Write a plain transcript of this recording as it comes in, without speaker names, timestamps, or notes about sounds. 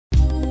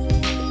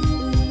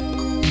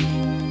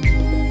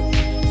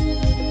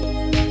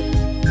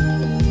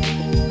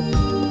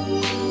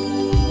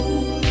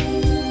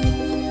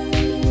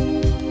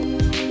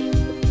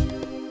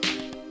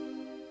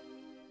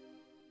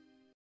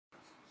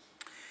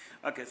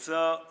Okay,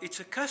 so it's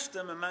a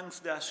custom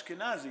amongst the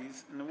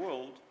Ashkenazis in the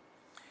world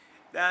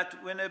that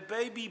when a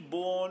baby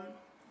born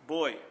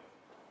boy,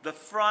 the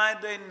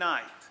Friday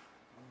night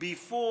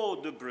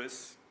before the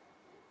bris,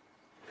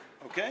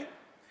 okay,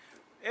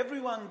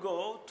 everyone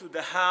go to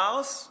the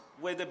house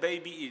where the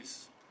baby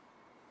is.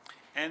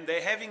 And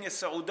they're having a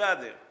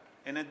sa'udah there.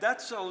 And at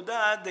that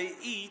sa'udah, they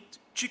eat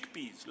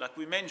chickpeas, like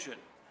we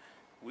mentioned.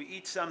 We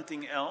eat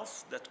something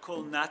else that's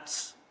called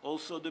nuts,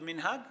 also the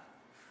minhag.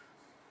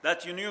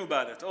 That you knew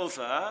about it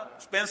also, huh?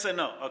 Spencer,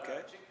 no, okay.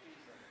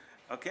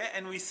 Okay,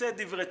 and we say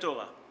divrei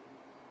Torah.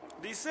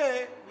 We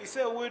say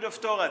a word of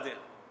Torah there.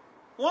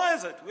 Why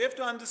is it? We have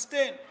to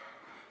understand.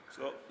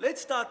 So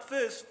let's start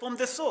first from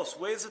the source.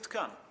 Where does it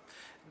come?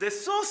 The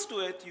source to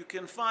it you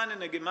can find in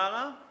the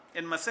Gemara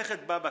in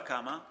Masechet Baba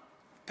Kama,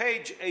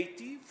 page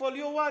 80,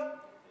 folio 1,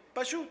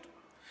 Pashut.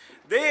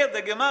 There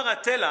the Gemara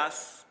tells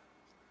us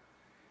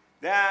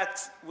that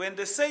when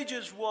the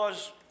sages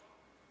was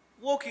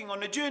walking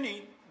on a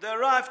journey, they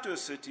arrived to a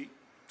city,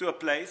 to a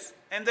place,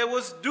 and they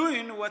was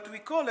doing what we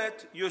call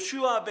it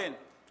Yoshua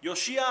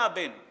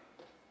ben,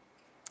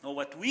 or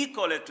what we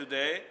call it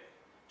today,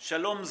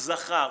 Shalom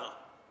Zachor.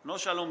 No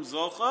Shalom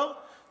Zachor,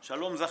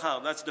 Shalom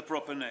Zachor, that's the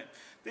proper name.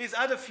 There's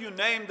other few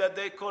names that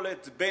they call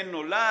it Ben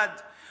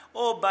Nolad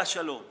or Ba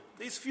Shalom.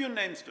 There's few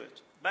names to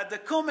it. But the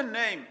common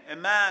name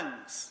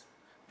amongst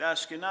the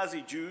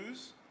Ashkenazi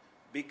Jews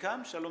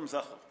become Shalom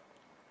Zachor.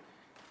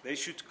 They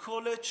should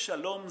call it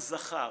Shalom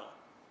Zachor.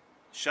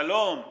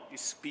 Shalom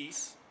is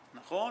peace,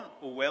 nachon,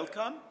 or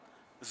welcome.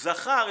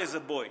 Zachar is a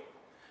boy.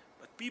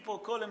 But people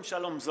call him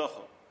Shalom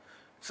Zachor.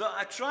 So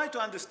I tried to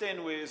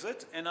understand where is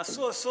it, and I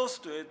saw a source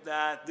to it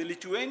that the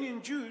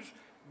Lithuanian Jews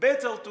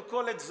better to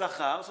call it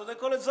Zachar, so they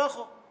call it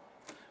Zachor.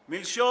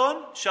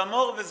 Milshon,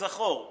 Shamor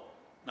veZachor.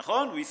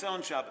 Nachon? We say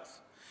on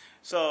Shabbos.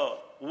 So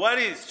what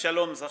is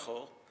Shalom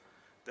Zachor?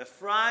 The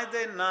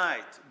Friday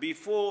night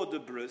before the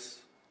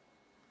bris,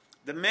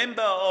 the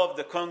member of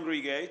the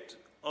congregate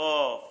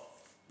of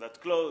that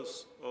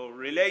close or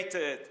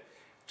related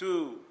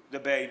to the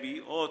baby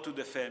or to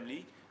the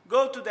family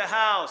go to the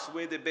house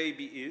where the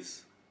baby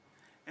is,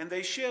 and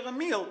they share a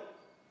meal,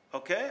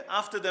 okay?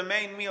 After the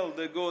main meal,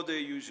 they go there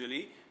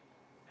usually,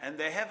 and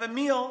they have a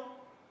meal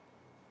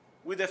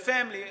with the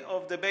family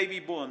of the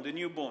baby born, the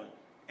newborn.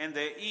 And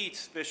they eat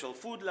special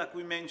food, like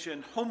we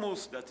mentioned,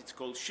 hummus, that it's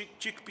called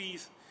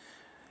chickpeas.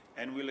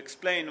 And we'll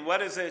explain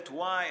what is it,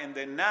 why, and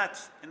then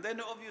nuts. And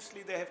then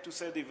obviously they have to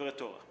say divrei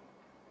Torah.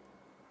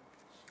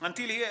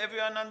 Until here,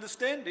 everyone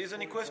understand? Is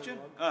any question?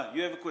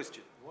 You have a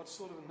question. What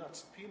sort of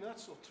nuts?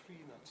 Peanuts or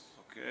tree nuts?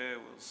 Okay,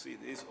 we'll see.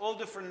 There's all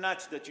different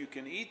nuts that you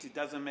can eat. It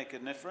doesn't make a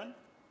difference.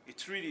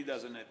 It really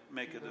doesn't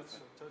make a difference.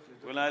 Totally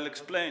well, I'll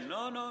explain.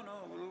 No,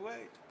 we'll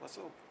wait. Pass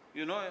up.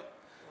 You know,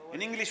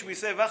 in English we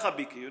say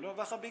vachabiki. You know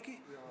vachabiki?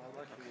 Yeah, I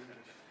like the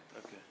English.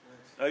 Okay.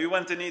 Oh, you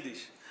want in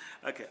Yiddish?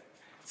 Okay.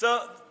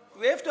 So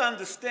we have to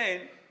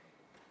understand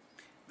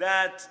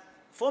that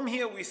from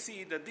here we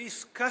see that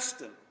this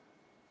custom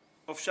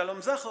of Shalom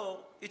Zachor,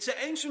 it's an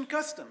ancient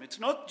custom. It's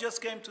not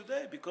just came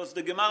today, because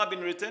the Gemara been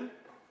written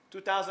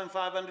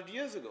 2,500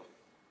 years ago.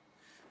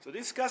 So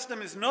this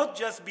custom has not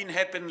just been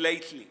happened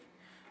lately.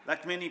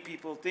 Like many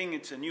people think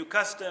it's a new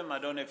custom, I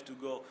don't have to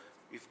go.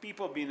 If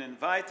people been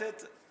invited,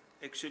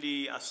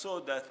 actually I saw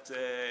that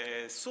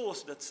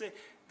source that say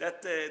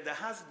that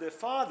the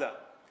father,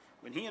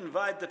 when he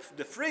invite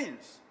the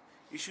friends,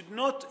 he should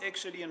not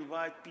actually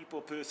invite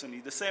people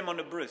personally. The same on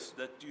the bris,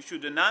 that you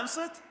should announce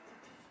it.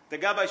 The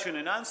Gabbai should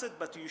announce it,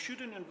 but you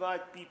shouldn't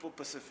invite people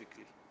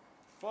specifically.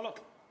 Follow?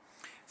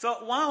 So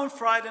why on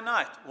Friday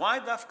night? Why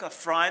Dafka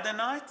Friday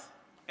night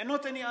and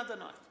not any other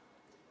night?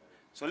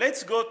 So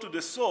let's go to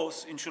the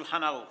source in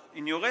Shulchan Aruch.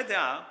 In Yoreh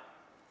De'ah,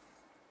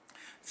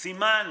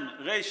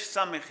 Siman Resh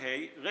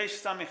Samechei.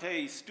 Resh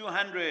Samechei is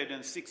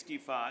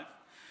 265.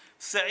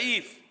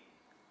 Sa'if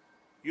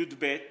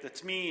Yudbet,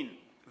 that means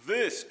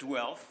verse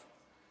 12.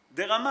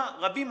 The Rama,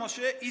 Rabbi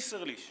Moshe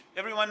Isserlich.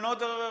 Everyone know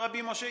the Rabbi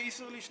Moshe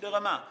Isserlich, the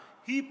Rama.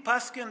 He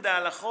pasken the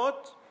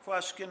halachot for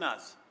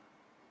Ashkenaz.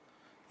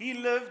 He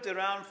lived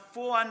around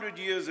 400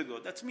 years ago.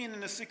 That's mean in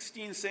the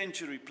 16th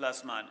century,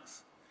 plus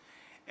minus.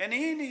 And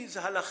in his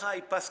halacha,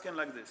 he pasken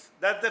like this.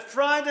 That the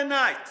Friday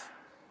night,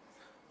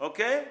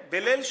 okay,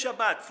 Belel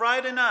Shabbat,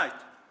 Friday night,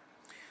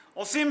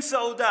 Osim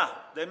Sauda,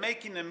 they're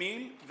making a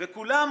meal,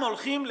 Vekulam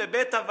olchim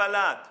lebet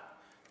havalad.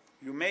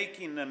 You're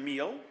making a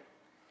meal,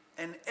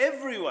 and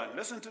everyone,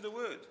 listen to the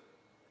word,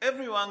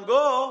 everyone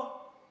go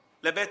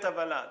lebet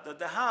havalad, at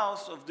the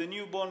house of the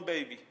newborn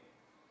baby.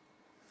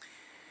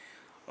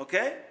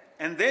 Okay?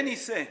 And then he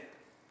say,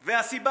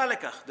 ve'asiba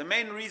lekach, the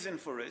main reason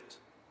for it,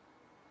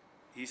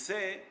 he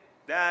say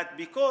that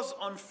because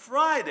on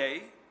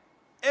Friday,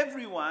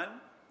 everyone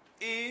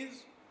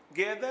is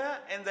gathered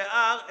and they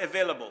are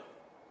available.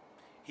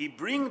 He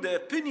bring the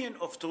opinion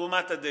of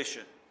Terumat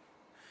Adeshen.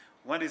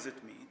 What does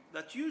it mean?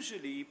 That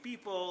usually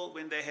people,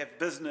 when they have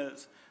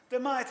business, they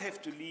might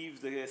have to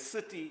leave the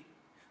city.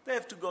 They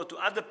have to go to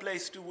other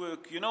place to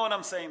work. You know what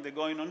I'm saying? They're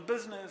going on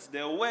business.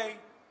 They're away.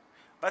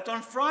 But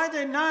on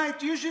Friday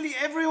night, usually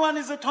everyone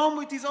is at home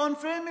with his own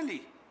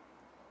family.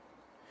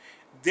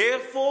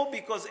 Therefore,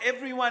 because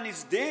everyone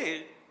is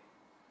there,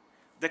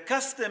 the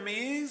custom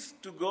is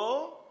to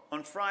go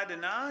on Friday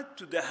night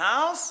to the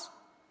house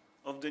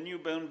of the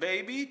newborn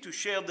baby to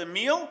share the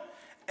meal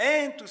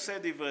and to say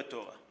Divrei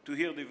Torah, to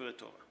hear Divrei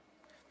Torah.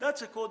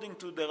 That's according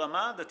to the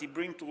Rama that he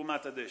brings to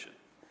Rumat Adeshen.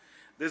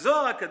 The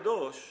Zohar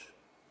HaKadosh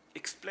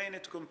explains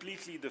it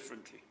completely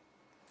differently.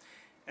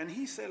 And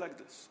he said like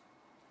this: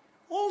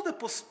 all the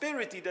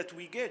prosperity that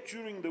we get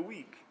during the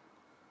week,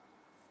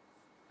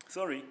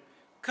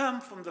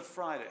 come from the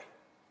Friday.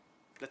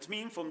 That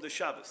means from the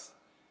Shabbos.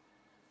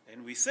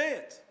 And we say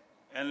it.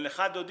 And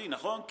Lecha Dodi,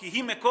 nachon? Ki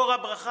hi mekor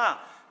habracha.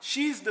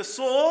 She's the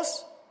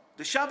source.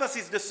 The Shabbos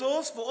is the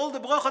source for all the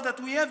bracha that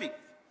we having.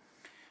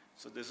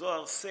 So the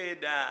Zohar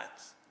said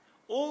that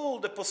all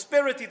the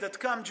prosperity that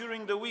come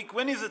during the week,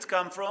 when is it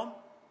come from?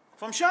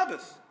 From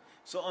Shabbos.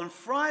 So on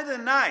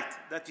Friday night,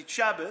 that is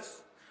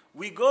Shabbos,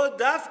 we go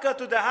dafka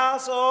to the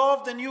house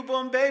of the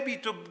newborn baby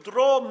to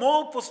draw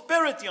more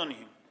prosperity on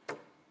him.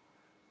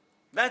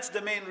 That's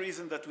the main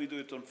reason that we do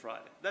it on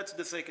Friday. That's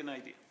the second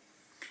idea.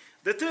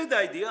 The third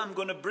idea, I'm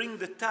going to bring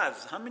the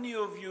Taz. How many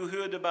of you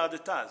heard about the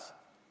Taz?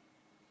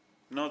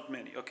 Not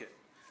many. Okay.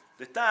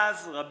 The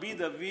Taz, Rabbi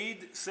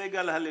David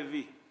Segal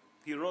HaLevi.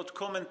 He wrote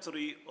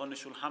commentary on the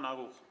Shulchan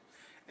Aruch.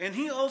 And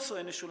he also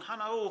in the Shulchan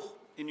Aruch,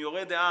 in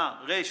Yoreh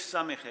De'ah, Resh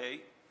Samechei,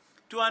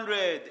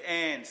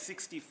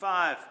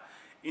 265,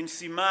 in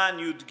Siman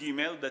Yud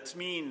Gimel, that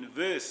means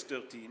verse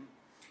 13,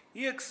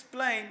 he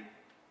explained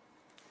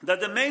that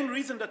the main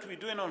reason that we're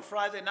doing on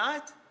Friday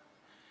night,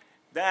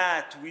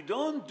 that we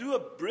don't do a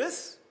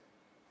bris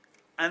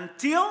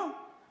until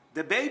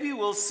the baby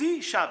will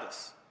see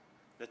Shabbos.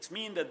 That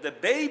means that the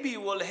baby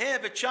will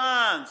have a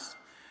chance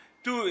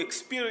to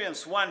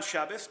experience one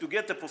Shabbos, to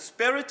get the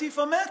prosperity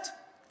from it,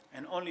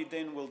 and only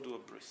then we'll do a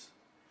bris.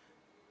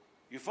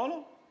 You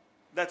follow?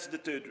 That's the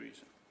third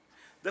reason.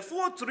 The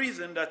fourth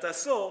reason that I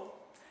saw,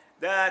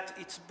 that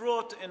it's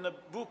brought in the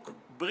book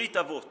Brit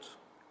Avot.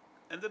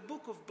 And the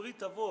book of Brit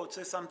Avot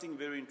says something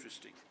very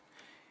interesting.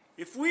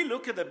 If we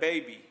look at the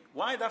baby,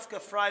 why dafka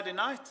Friday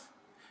night?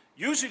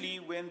 Usually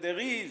when there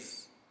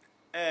is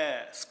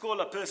a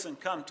scholar person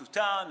come to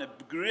town, a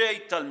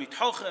great Talmid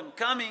Chochem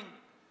coming,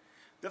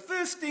 the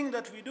first thing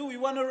that we do, we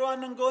want to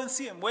run and go and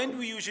see him. When do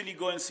we usually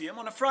go and see him?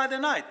 On a Friday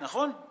night,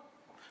 nachon?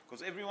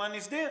 Because everyone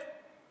is there.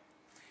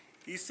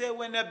 He said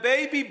when a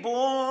baby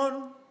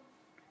born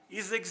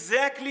is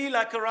exactly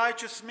like a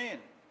righteous man.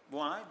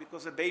 Why?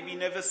 Because a baby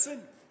never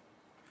sinned.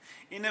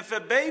 And if a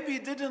baby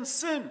didn't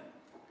sin,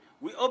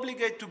 we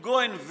obligate to go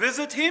and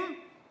visit him.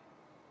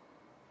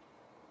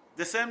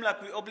 The same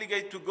like we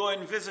obligate to go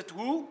and visit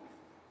who?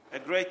 A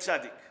great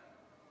tzaddik.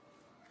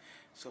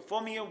 So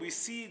from here we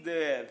see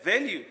the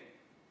value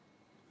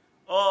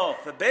of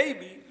a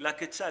baby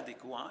like a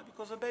tzaddik. Why?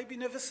 Because a baby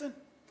never sinned.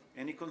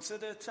 And he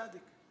considered a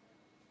tzaddik.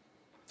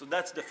 So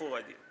that's the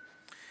fourth idea.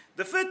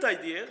 The fifth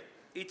idea,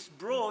 it's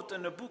brought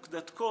in a book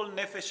that's called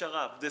Nefesh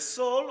Harav, the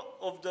soul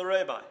of the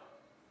Rabbi.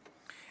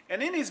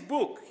 And in his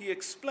book, he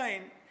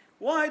explained,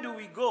 why do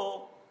we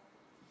go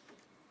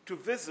to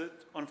visit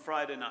on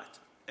Friday night?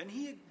 And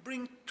he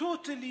brings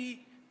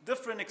totally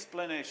different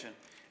explanation.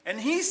 And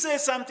he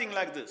says something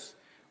like this: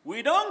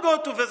 we don't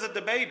go to visit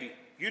the baby.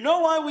 You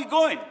know why we're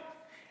going?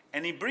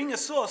 And he brings a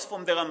source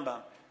from the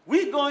Rambam.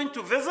 We're going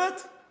to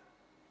visit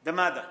the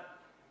mother.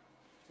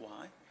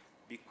 Why?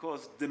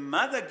 Because the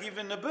mother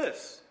given a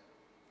birth.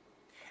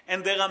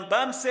 And the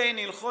Rambam say in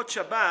Hilchot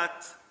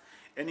Shabbat,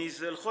 and his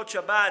Hilchot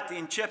Shabbat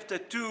in chapter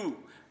 2,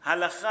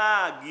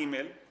 Halacha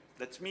Gimel,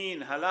 that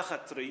means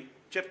Halacha 3,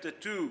 chapter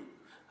 2,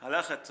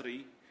 Halacha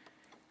 3,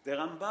 the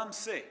Rambam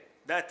say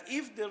that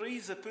if there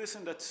is a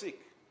person that's sick,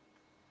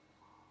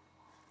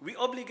 we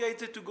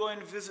obligated to go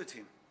and visit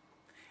him.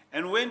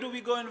 And when do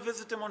we go and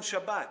visit him? On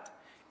Shabbat.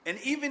 And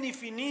even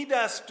if he need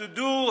us to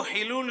do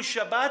Hilul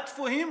Shabbat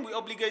for him, we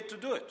obligate to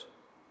do it.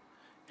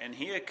 And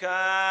here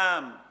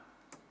come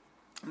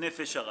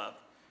Nefesh Harav,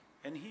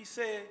 and he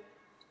say,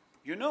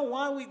 you know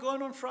why we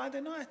going on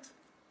Friday night?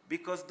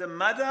 Because the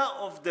mother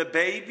of the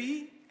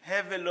baby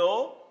have a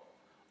law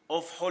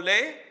of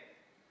Holeh.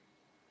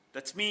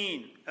 That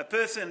means a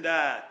person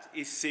that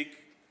is sick.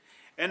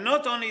 And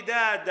not only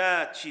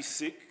that she's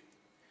sick,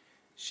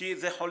 she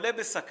is a Holeh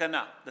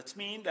Besakana. That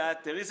means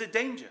that there is a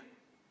danger.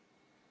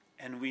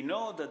 And we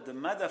know that the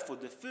mother, for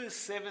the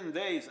first 7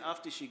 days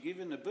after she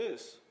given a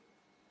birth,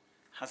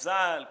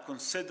 Hazal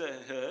consider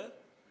her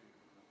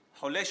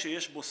Holeh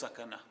sheyesh bo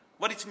sakana.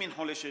 What it means,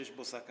 Holeh sheyesh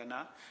bo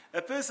sakana?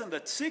 A person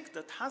that's sick,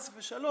 that has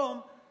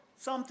v'shalom,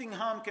 something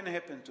harm can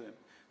happen to him.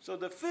 So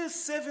the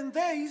first 7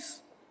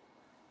 days,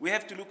 we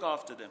have to look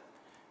after them.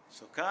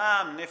 So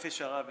come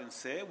Nefesh Harav and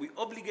say, we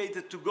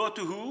obligated to go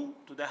to who?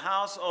 To the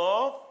house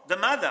of the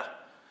mother,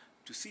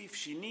 to see if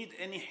she need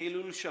any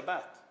Hilul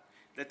Shabbat.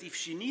 That if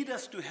she need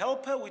us to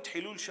help her with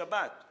Hilul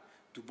Shabbat,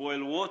 to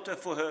boil water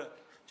for her.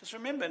 Just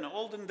remember, in the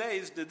olden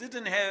days, they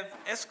didn't have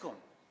ESCOM.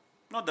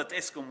 Not that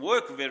ESCOM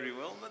worked very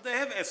well, but they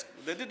have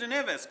ESCOM. They didn't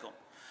have ESCOM.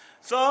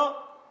 So,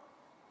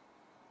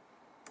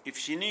 if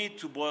she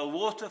needs to boil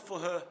water for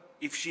her,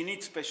 if she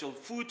needs special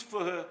food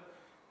for her,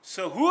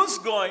 so who's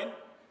going?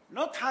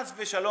 Not has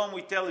v'shalom,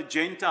 we tell a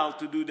Gentile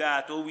to do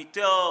that, or we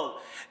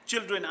tell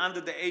children under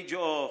the age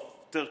of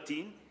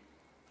 13.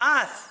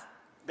 Us,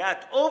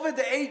 that over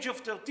the age of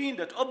 13,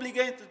 that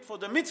obligated for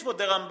the mitzvah,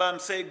 the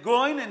Rambam say,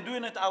 going and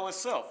doing it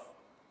ourselves.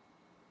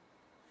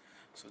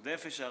 So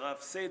therefore,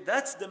 Sharav say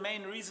that's the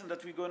main reason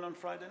that we're going on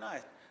Friday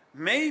night.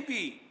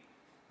 Maybe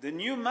the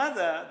new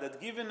mother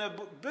that given a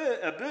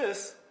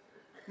birth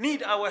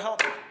need our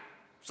help.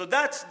 So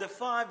that's the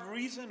 5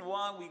 reasons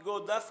why we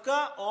go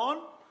dafka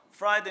on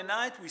Friday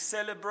night. We're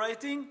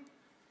celebrating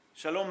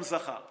Shalom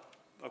Zachor.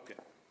 Okay.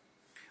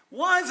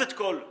 Why is it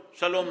called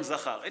Shalom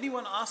Zachor?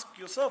 Anyone ask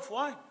yourself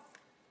why?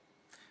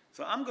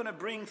 So I'm going to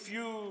bring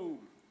few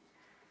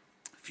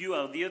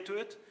ideas to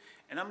it.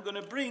 And I'm going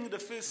to bring the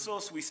first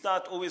source. We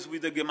start always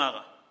with the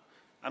Gemara.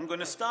 I'm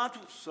going to start,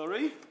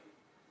 sorry?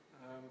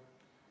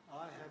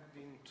 I have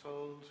been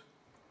told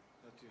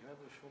that you have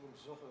a Shalom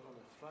Zachor on a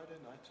Friday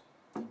night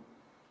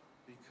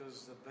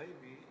because the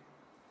baby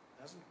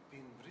hasn't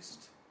been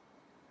brised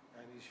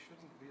and he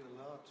shouldn't be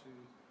allowed to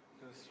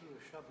go through a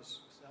Shabbos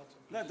without a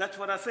bris. No, that's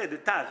what I said, the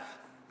Taz.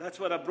 That's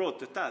what I brought,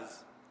 the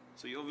Taz.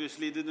 So you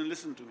obviously didn't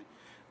listen to me.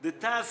 The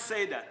Taz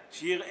say that,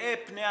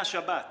 Shir'eh Pnei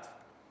HaShabbat,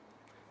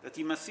 that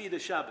he must see the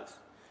Shabbos.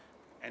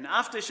 And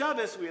after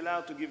Shabbos, we're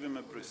allowed to give him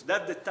a bris.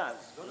 That's the Taz.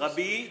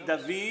 Rabbi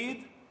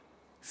David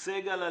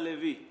Segal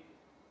Levy.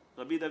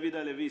 Rabbi David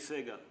Levy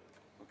Segal.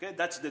 Okay,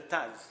 that's the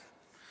Taz.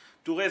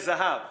 Turei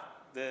Zahav.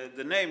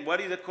 The name, what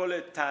do they call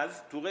it?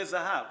 Taz. Turei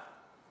Zahav.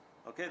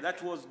 Okay,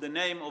 that was the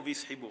name of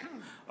his hibur.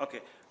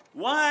 Okay,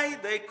 why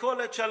they call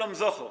it Shalom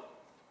Zachor?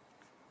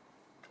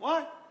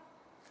 Why?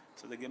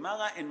 So the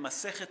Gemara in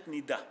Masechet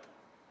Nida,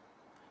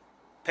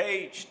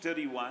 page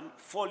 31,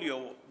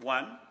 folio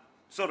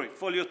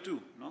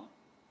 2, no?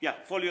 Yeah,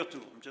 folio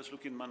 2. I'm just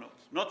looking at my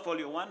notes. Not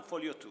folio 1,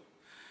 folio 2.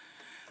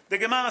 The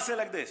Gemara says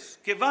like this,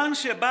 כיוון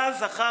שבא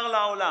זכר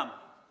לעולם,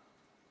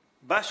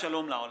 בא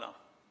שלום לעולם.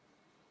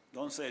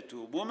 Don't say it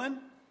to a woman.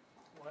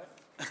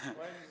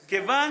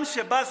 כיוון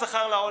שבא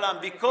זכר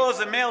לעולם, because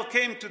a male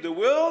came to the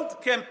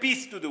world, came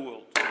peace to the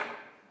world.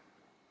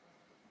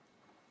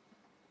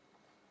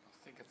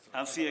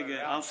 I'll say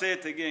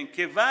it again.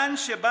 כיוון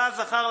שבא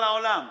זכר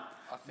לעולם,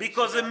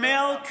 because a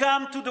male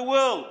came to the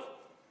world,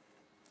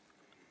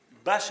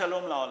 בא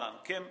שלום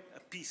לעולם, came a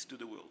peace to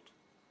the world.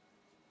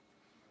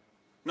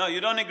 No, you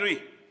don't agree.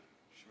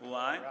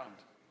 Why?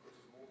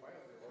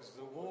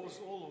 Because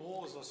all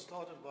wars are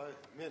started by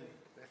men.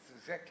 That's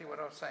exactly what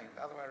I was saying,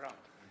 the other way around.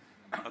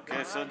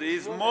 Okay, so there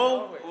is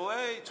more.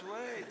 Wait.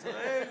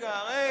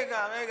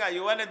 Rega.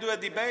 You want to do a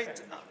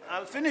debate?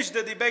 I'll finish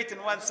the debate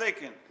in 1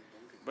 second.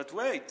 But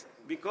wait,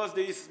 because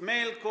there is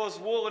male cause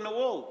war in the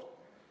world.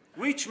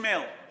 Which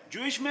male?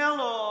 Jewish male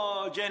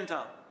or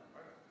Gentile?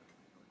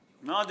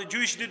 No, the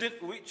Jewish didn't.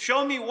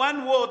 Show me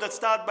one war that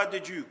started by the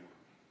Jew.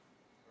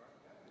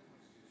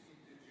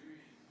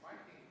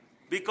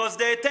 Because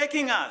they're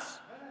attacking us.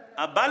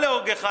 A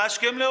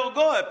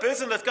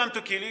person that comes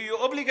to kill you,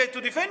 you're obligated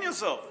to defend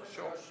yourself.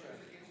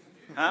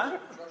 Huh?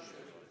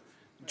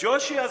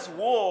 Joshua's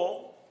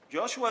war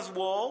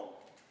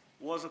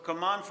was a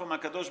command from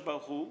HaKadosh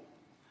Baruch Hu,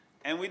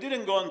 and we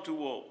didn't go into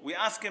war. We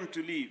asked him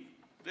to leave.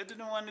 They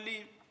didn't want to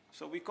leave,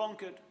 so we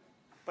conquered.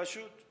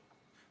 Pashut.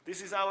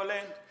 This is our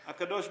land.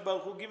 HaKadosh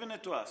Baruch Hu given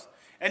it to us.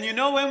 And you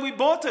know when we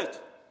bought it?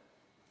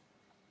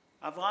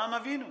 Avraham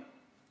Avinu.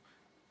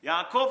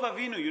 Yaakov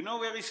Avinu, you know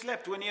where he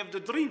slept when he had the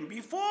dream?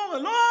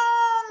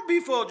 Long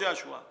before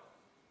Joshua.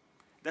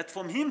 That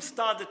from him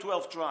started the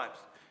 12 tribes.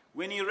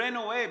 When he ran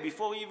away,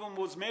 before he even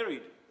was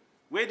married,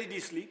 where did he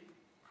sleep?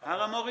 Har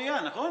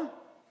HaMoriah, נכון?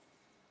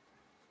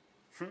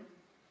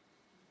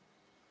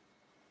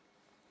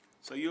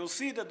 So you'll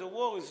see that the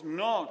war is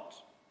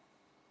not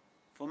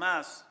from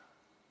us.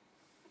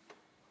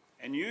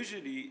 And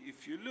usually,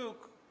 if you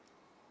look,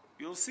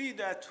 you'll see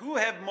that who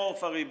have more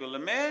faribel, a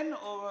man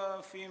or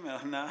a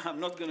female? No, I'm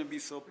not going to be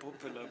so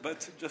popular,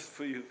 but just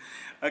for you.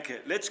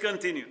 Okay, let's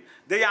continue.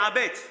 The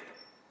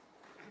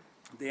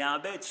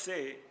Ya'abed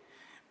say,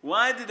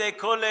 why did they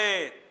call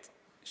it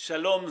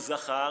Shalom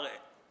Zachor?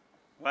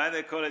 Why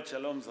they call it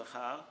Shalom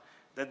Zachor?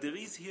 That there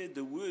is here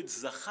the word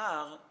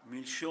Zachar,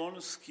 Milshon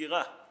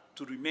Skira,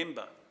 to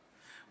remember.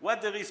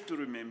 What there is to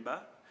remember?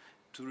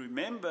 To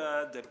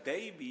remember the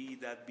baby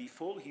that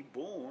before he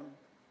born,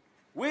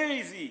 where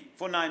is he?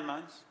 For 9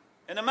 months.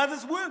 In a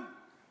mother's womb.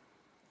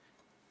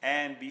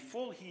 And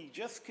before he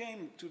just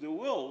came to the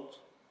world,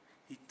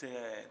 the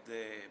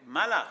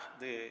malach,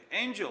 the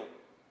angel,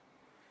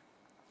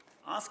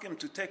 asked him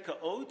to take an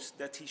oath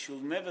that he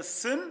should never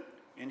sin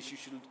and he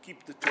should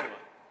keep the Torah.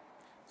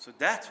 So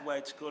that's why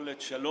it's called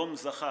Shalom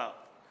Zachor.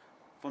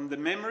 From the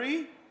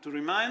memory to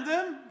remind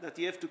them that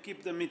you have to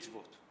keep the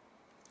mitzvot.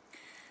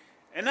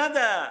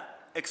 Another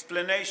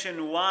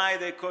explanation why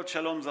they call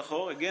Shalom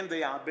Zachor, again the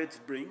Ya'abeds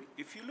bring,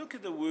 if you look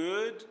at the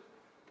word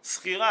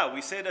Schira,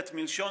 we say that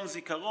Milshon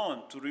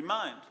Zikaron, to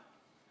remind.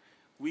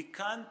 We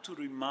come to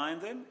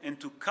remind them and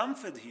to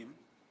comfort him,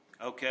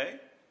 okay,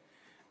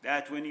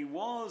 that when he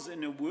was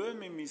in a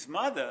womb in his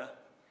mother,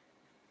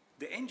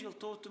 the angel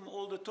taught him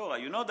all the Torah.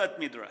 You know that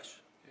Midrash?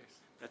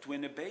 Yes. that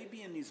when a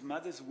baby in his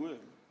mother's womb,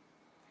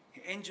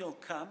 the angel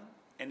come,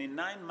 and in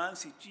 9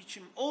 months he teach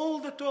him all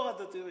the Torah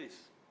that there is.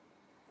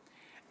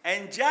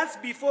 And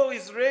just before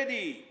he's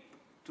ready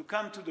to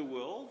come to the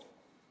world,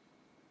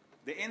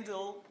 the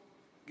angel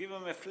give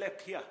him a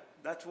flap here.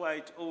 That's why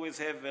it always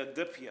have a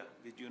dip here.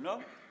 Did you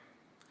know?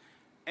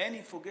 And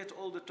he forget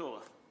all the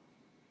Torah.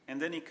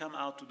 And then he come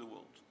out to the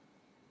world.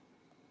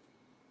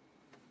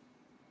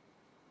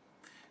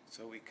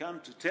 So we come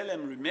to tell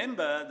him,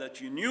 remember that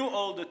you knew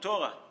all the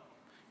Torah.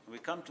 We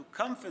come to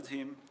comfort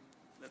him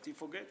that he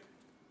forget.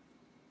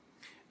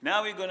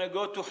 Now we're going to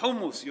go to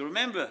hummus. You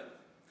remember?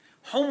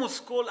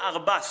 Hummus called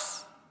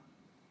arbas.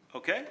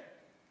 Okay?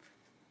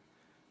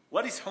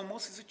 What is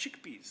hummus? It's a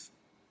chickpeas.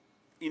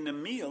 In a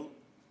meal,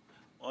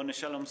 on a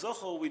shalom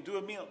Zachor, we do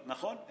a meal.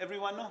 Nachon?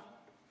 Everyone know?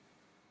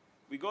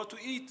 We go to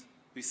eat.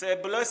 We say a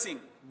blessing,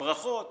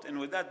 brachot, and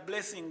with that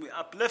blessing, we're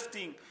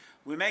uplifting.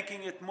 We're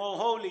making it more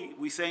holy.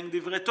 We're saying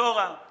divrei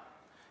Torah.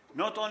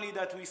 Not only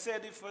that we say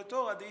divrei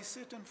Torah, there is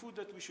certain food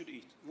that we should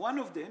eat. One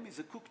of them is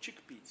a cooked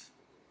chickpeas.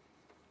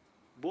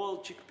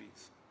 Boiled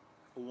chickpeas.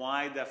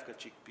 Why dafka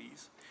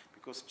chickpeas?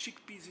 Because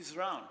chickpeas is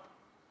round.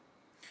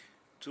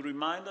 To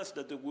remind us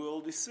that the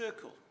world is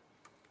circle.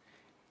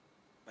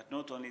 But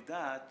not only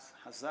that,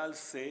 Hazal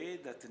say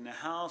that in the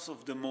house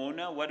of the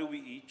Mona, what do we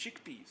eat?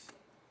 Chickpeas.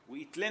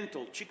 We eat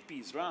lentil,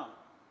 chickpeas, round.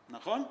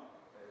 Nachon?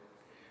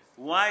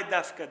 Why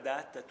dafka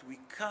that? That we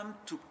come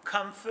to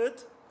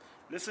comfort.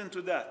 Listen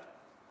to that.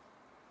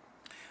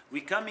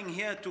 We're coming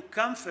here to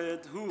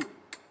comfort who?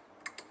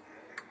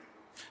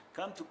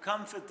 Come to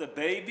comfort the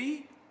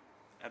baby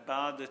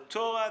about the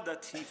Torah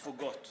that he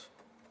forgot.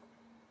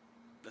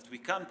 That we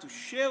come to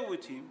share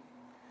with him,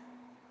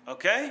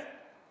 okay?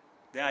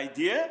 The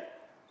idea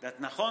that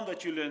Nachon,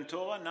 that you learn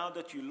Torah, now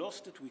that you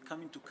lost it, we're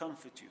coming to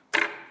comfort you.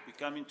 We're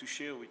coming to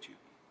share with you.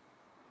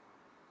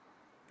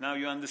 Now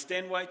you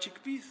understand why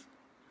chickpeas?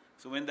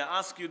 So when they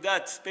ask you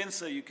that,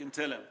 Spencer, you can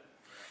tell them.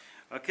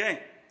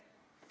 Okay?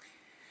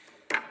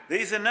 There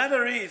is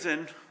another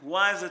reason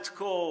why is it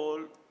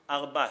called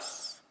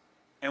arbas.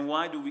 And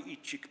why do we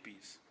eat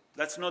chickpeas?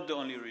 That's not the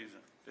only reason.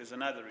 There's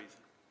another reason.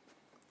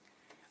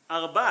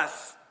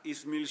 Arbas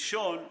is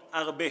milshon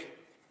arbe.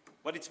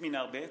 What does it mean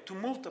arbe? To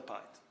multiply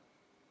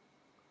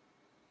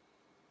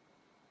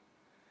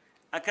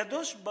it.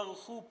 HaKadosh Baruch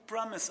Hu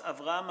promised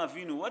Avraham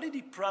Avinu. What did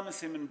he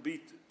promise him in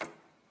Beit?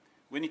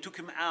 When he took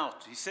him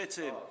out, he said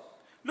to him,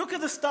 look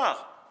at the star.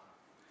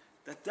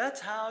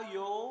 That's how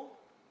your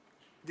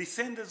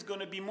descendants going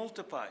to be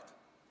multiplied.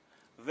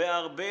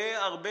 Ve'arbe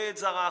arbe et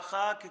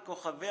zaracha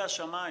kekochavei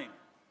hashamayim.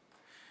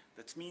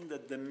 That means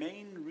that the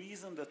main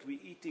reason that we're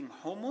eating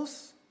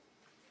hummus,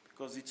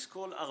 because it's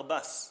called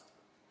arbas.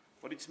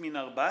 What does it mean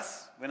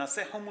arbas? When I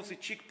say hummus,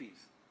 it's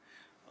chickpeas.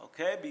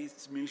 Okay, but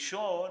it's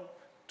milshon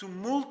to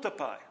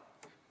multiply.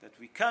 That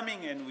we're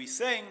coming and we're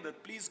saying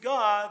that please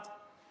God,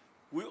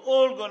 we're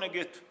all going to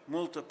get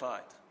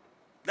multiplied.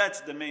 That's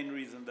the main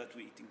reason that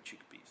we're eating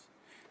chickpeas.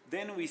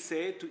 Then we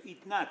say to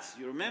eat nuts.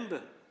 You remember?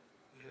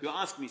 Yes. You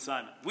ask me,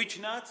 Simon, which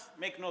nuts?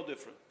 Make no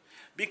difference.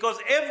 Because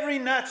every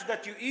nut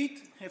that you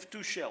eat have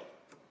two shells.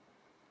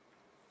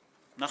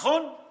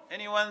 Nachon?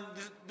 Anyone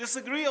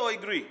disagree or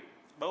agree?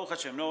 Baruch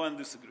Hashem, no one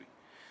disagree.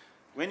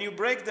 When you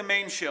break the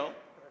main shell,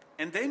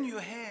 and then you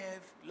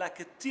have like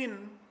a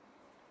tin,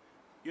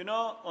 you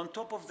know, on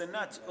top of the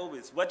nuts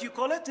always. What do you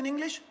call it in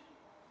English?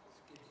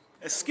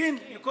 A skin.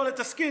 You call it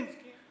a skin.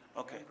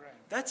 Okay.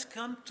 That's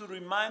come to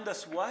remind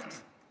us what?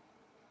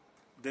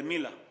 The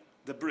milah,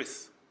 the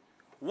bris.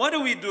 What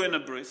do we do in a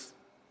bris?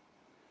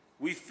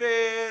 We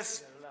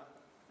first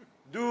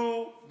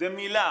do the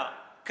milah,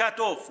 cut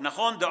off,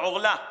 nachon, the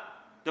orla,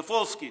 the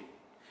foreskin.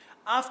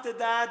 After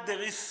that,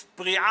 there is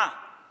pri'ah.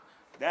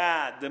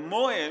 The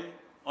moel,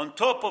 on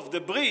top of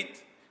the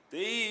brit,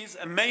 there is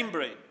a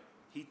membrane.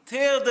 He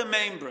tear the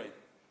membrane.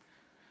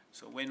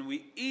 So when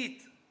we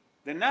eat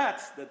the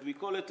nuts, that we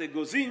call it a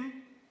gozim,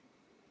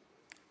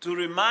 to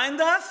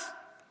remind us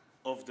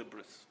of the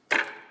bris.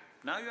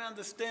 Now you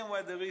understand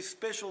why there is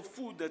special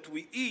food that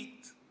we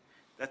eat,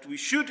 that we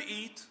should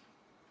eat,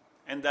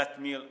 and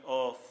that meal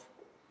of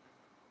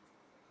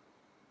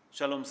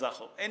Shalom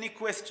Zachor. Any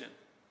question?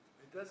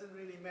 It doesn't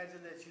really matter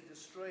that you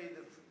destroy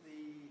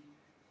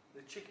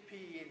the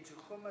chickpea into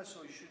hummus,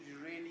 or should you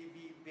really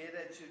be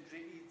better to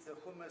eat the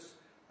hummus,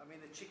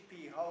 the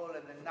chickpea whole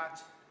and the nut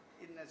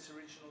in its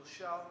original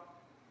shell?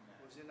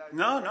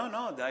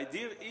 No. The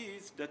idea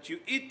is that you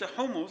eat the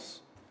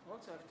hummus.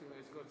 Also have to,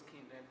 it's got skin.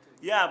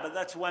 Yeah, but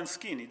that's one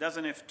skin. It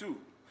doesn't have two.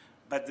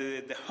 But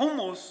the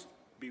hummus,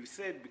 we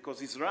said,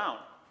 because it's round,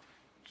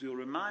 to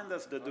remind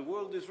us that the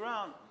world is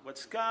round.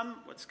 What's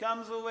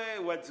comes away,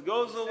 what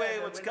goes away,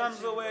 what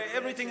comes away,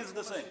 everything is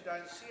the same. You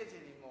don't see it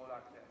anymore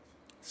like that.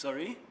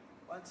 Sorry?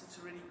 Once it's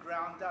already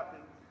ground up.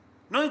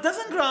 No, it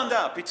doesn't ground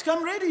up. It's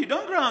come ready. You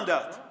don't ground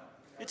up.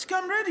 It's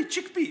come ready.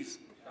 Chickpeas.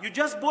 You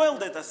just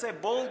boiled it. I say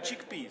boiled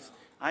chickpeas.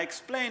 I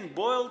explained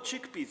boiled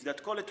chickpeas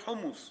that call it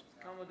hummus.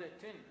 Come with a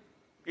tin.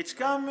 It's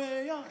come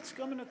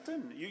in a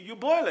tin. You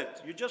boil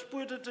it. You just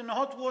put it in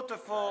hot water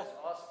for... I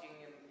was asking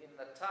in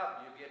the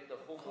tub, you get the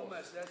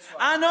hummus. That's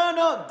right.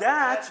 No,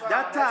 That's what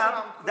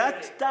I'm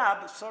querying.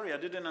 tab, sorry, I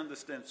didn't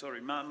understand,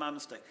 sorry, my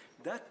mistake.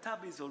 That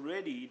tab is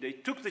already, they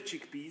took the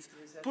chickpeas,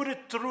 put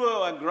it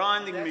through a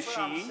grinding That's what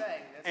I'm machine,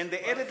 saying. and they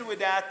added with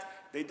that,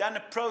 they done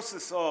a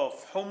process of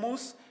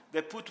hummus,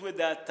 they put with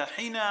that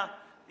tahina.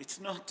 It's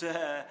not,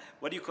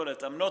 what do you call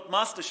it? I'm not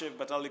master chef,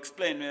 but I'll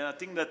explain. I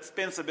think that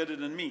Spencer better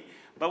than me.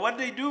 But what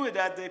they do with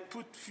that, they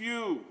put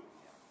few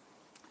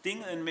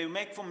things and they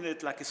make from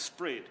it like a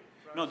spread.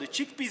 No, the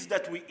chickpeas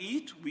that we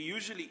eat, we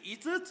usually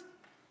eat it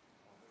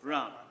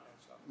round,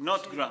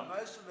 not ground.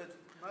 Most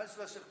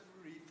of us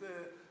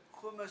refer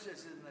hummus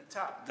as in the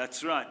tub.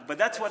 That's right. But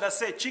that's what I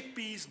say,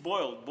 chickpeas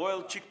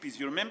boiled chickpeas.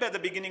 You remember at the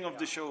beginning of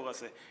the show I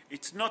say,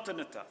 it's not in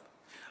a tub.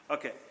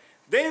 Okay.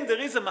 Then there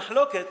is a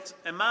mahloket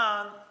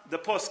among the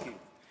poskim.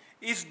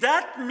 Is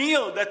that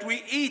meal that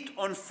we eat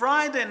on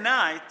Friday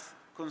night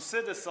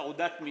considered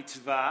Saudat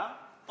Mitzvah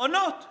or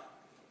not?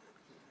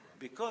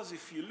 Because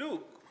if you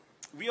look,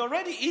 we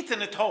already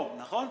eaten at home,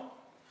 nachon?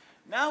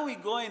 Now we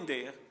go in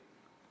there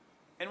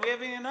and we're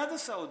having another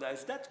Saudah.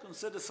 Is that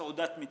considered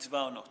Saudat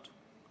Mitzvah or not?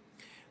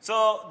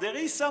 So there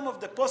is some of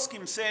the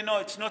poskim say, no,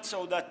 it's not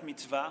Saudat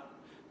Mitzvah.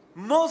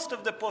 Most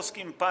of the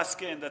poskim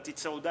pasken that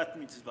it's Saudat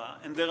Mitzvah.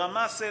 And the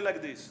Rama say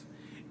like this.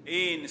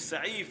 In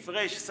Sa'if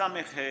Resh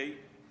Samech Hey,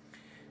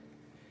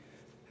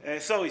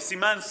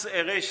 Siman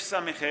Resh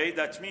Samech Hey,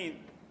 that means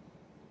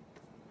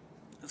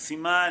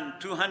Siman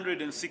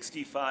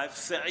 265,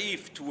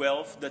 Sa'if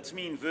 12, that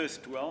means verse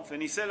 12,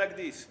 and he said like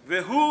this,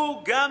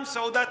 Vehu Gam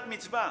Saudat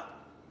Mitzvah,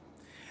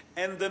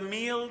 and the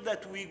meal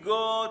that we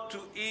go to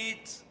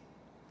eat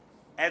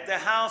at the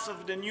house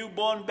of the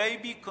newborn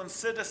baby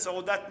considered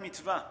Saudat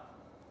Mitzvah,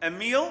 a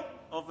meal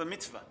of a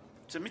mitzvah.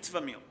 It's a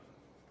mitzvah meal.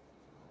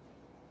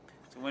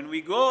 So when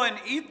we go and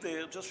eat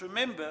there, just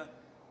remember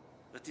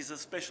that it's a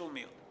special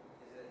meal.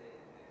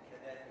 Can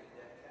that be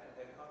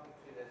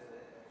treated as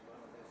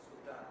one of the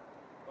Sudan,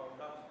 or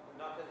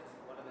not as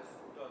one of the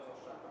Sudot of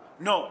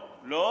Shabbat? No,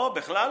 לא,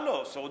 בכלל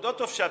לא.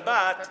 סעודות of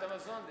Shabbat,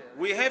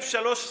 we have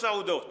 3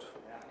 סעודות.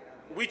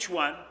 Which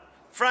one?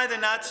 Friday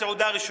night,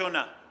 סעודה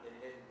ראשונה.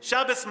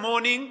 Shabbos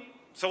morning,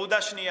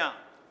 סעודה שנייה.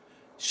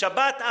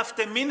 Shabbat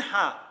after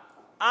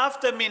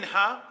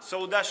mincha,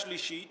 סעודה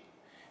שלישית.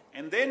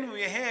 And then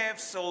we have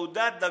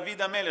Saudat David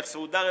HaMelech,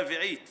 Sauda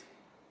Revi'it.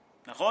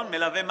 נכון?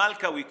 מלווה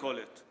מלכה we call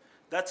it.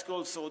 That's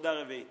called Sauda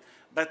Revi'it.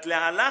 But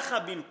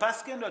להלכה bin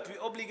Pasken that we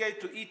obligate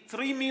to eat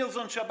 3 meals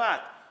on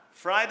Shabbat.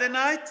 Friday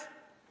night,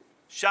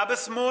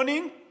 Shabbos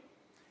morning,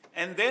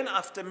 and then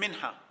after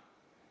Mincha.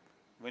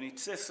 When it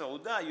says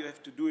Sauda, you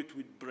have to do it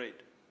with bread.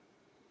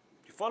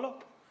 You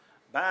follow?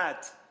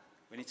 But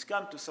when it's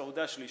come to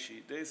Sauda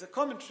Shlishi, there is a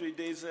commentary,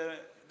 there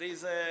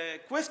is a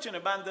question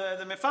about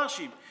the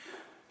Mefarshim.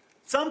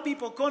 Some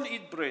people can't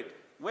eat bread.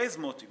 Where's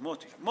Moti?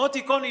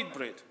 Moti can't eat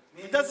bread.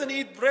 He doesn't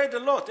eat bread a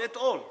lot at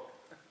all.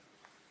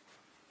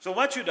 So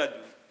what should I do?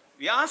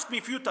 He asked me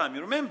a few times,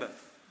 you remember?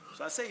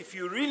 So I say, if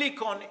you really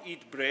can't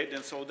eat bread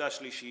and Sauda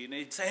Shlishi, and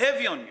it's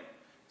heavy on you.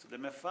 So the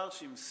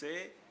Mefarshim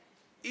say,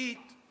 eat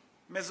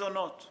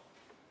mezonot.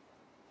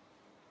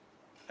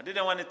 I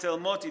didn't want to tell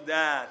Moti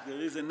that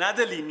there is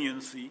another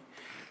leniency,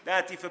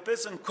 that if a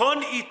person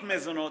can't eat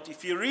mezonot,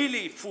 if he's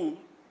really full,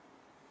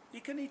 he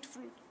can eat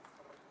fruit.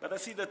 But I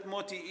see that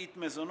Moti eat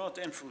mezonot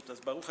and fruit, as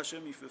Baruch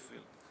Hashem he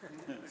fulfilled.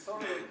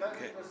 Sorry, can't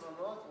eat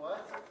mezonot,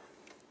 what?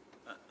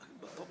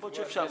 בוא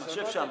תשב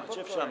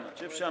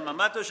שמה,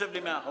 מה אתה יושב לי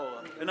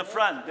מאחורה? in the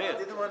front, there. I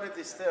didn't want to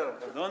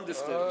disturb. Don't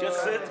disturb,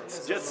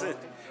 just sit.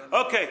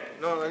 Okay.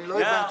 לא, אני לא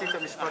הבנתי את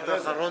המשפט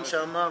האחרון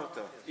שאמרת.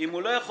 אם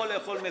הוא לא יכול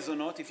לאכול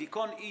מזונות, if he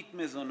can't eat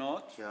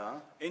מזונות,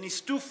 and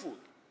he's too full,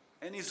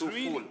 and he's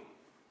really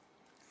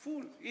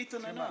full,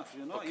 eaten enough,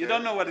 you know? Okay. You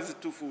don't know what is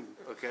too full.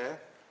 Okay.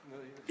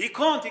 He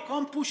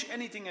can't push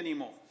anything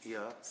anymore.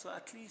 Yeah. So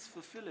at least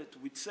fulfill it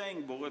with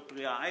saying בורא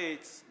פרי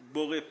העץ,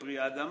 בורא פרי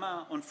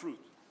האדמה, on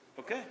fruit.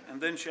 Okay? And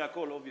then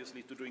she'akol,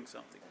 obviously, to drink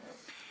something.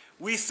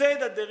 We say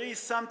that there is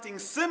something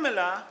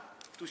similar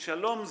to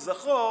shalom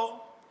Zachor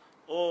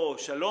or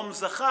shalom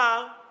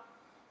Zachar.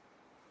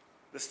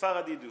 The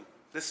Sfaradi do.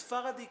 The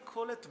Sfaradi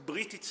call it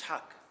Brit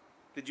Yitzhak.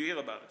 Did you hear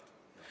about it?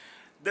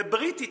 The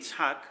Brit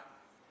Yitzhak,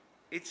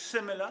 it's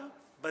similar,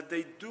 but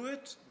they do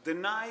it the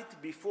night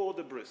before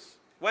the bris.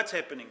 What's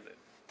happening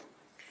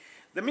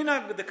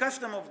there? The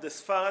custom of the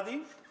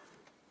Sfaradi,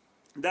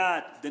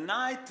 that the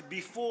night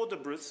before the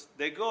bris,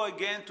 they go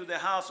again to the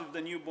house of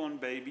the newborn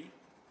baby.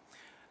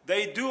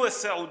 They do a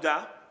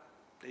sa'udah,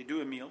 they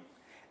do a meal,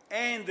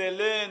 and they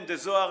learn the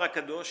Zohar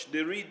HaKadosh,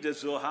 they read the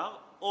Zohar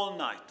all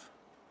night.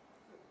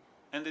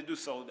 And they do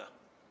sa'udah.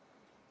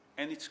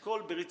 And it's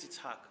called Brit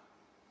Yitzhak.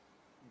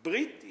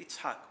 Brit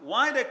Yitzhak.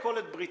 Why they call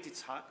it Brit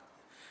Yitzhak?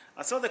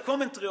 I saw the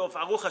commentary of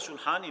Aruch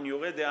HaShulchan in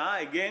Yoreh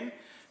De'ah, again,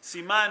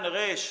 Siman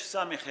Resh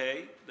Samech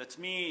Hey, that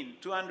means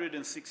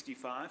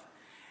 265.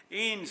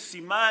 In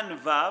Siman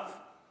Vav,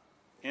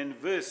 in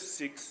verse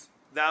 6,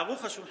 the Aruch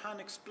HaShulchan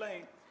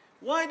explained,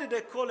 why did they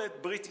call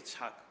it Brit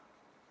Yitzhak?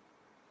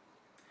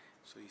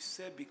 So he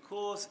said,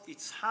 because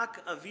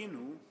Yitzhak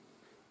Avinu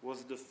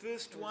was the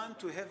first one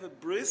to have a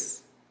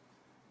bris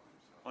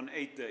on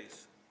 8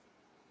 days.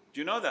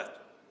 Do you know that?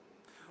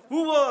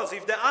 Who was,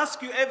 if they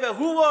ask you ever,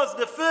 who was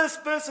the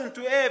first person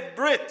to have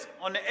Brit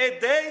on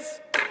 8 days?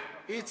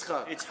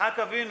 יצחק. יצחק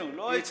אבינו,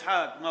 לא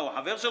יצחק. מה, הוא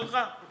חבר שלך?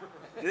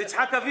 זה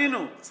יצחק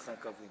אבינו.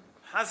 יצחק אבינו.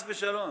 חס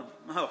ושלום.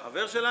 מה, הוא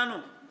חבר שלנו?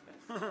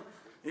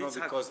 No,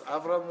 because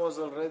Avram was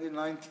already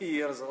 90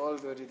 years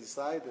old when he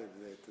decided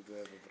to do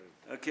a brit.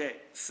 Okay,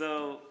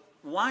 so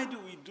why do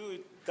we do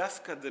it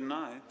dafka the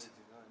night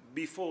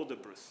before the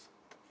bris?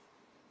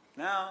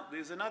 Now,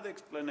 there's another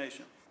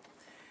explanation.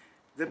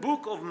 The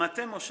book of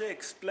Matei Moshe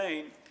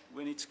explain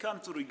when it's come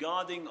to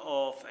regarding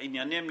of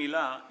Inyane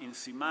Milah in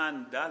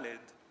Siman Daled,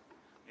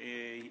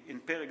 in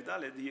Perek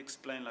Daled, he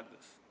explained like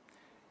this.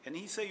 And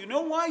he said, you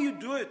know why you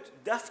do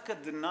it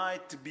dafka the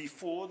night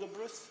before the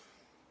bris?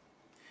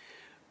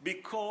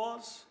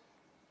 Because,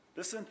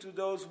 listen to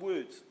those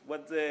words,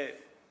 what the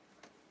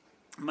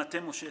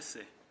Matei Moshe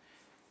say.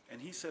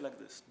 And he said like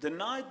this, the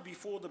night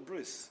before the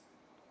bris,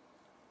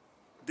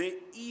 the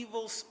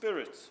evil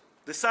spirit,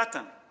 the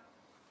Satan,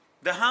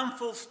 the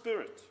harmful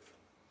spirit,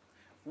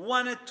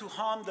 wanted to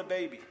harm the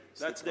baby.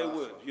 That's their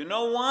word. You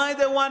know why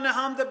they want to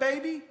harm the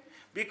baby?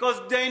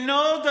 Because they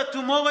know that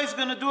tomorrow is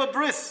going to do a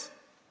bris.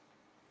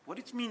 What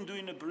does it mean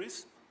doing a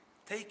bris?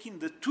 Taking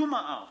the tumor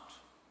out.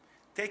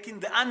 Taking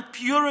the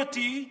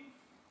impurity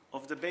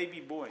of the baby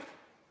boy.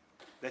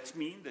 That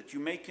means that you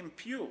make him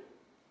pure.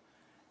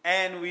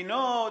 And we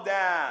know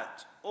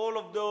that all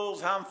of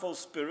those harmful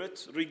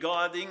spirits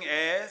regarding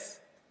as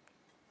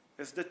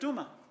the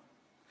tumor.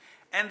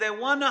 And they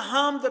want to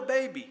harm the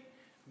baby.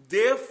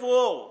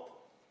 Therefore,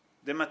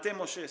 the Matei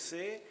Moshe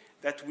say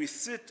that we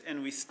sit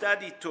and we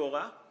study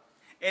Torah,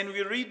 and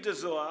we read the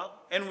Zohar,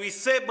 and we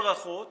say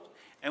brachot,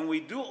 and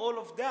we do all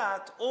of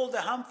that, all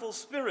the harmful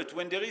spirit,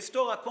 when there is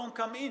Torah, can't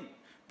come in.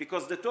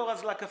 Because the Torah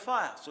is like a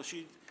fire.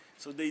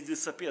 So they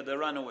disappear, they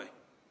run away.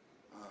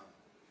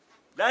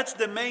 That's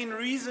the main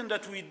reason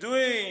that we're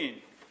doing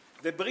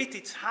the Brit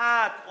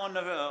Yitzhak on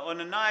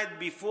a night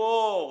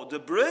before the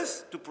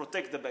bris, to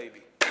protect the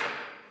baby. Do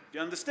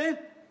you understand?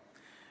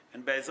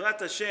 And Be'ezrat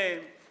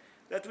Hashem,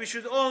 that we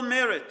should all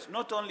merit,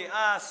 not only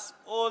us,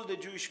 all the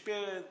Jewish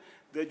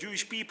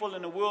people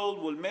in the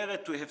world will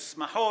merit to have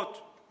smachot.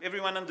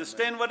 Everyone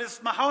understand what is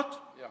smachot?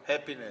 Yeah.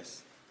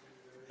 Happiness.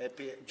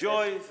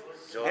 Joy,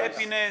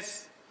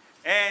 happiness,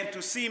 and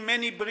to see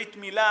many Brit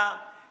Milah,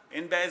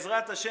 and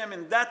Be'ezrat Hashem,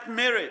 and that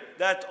merit,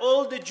 that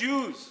all the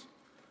Jews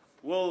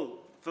will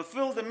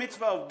fulfill the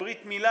mitzvah of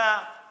Brit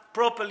Milah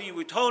properly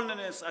with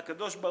holiness.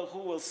 HaKadosh Baruch Hu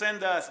will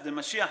send us the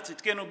Mashiach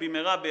Tzidkenu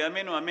b'mera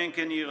b'yameinu, amen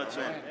ken yeh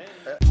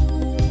ratzon.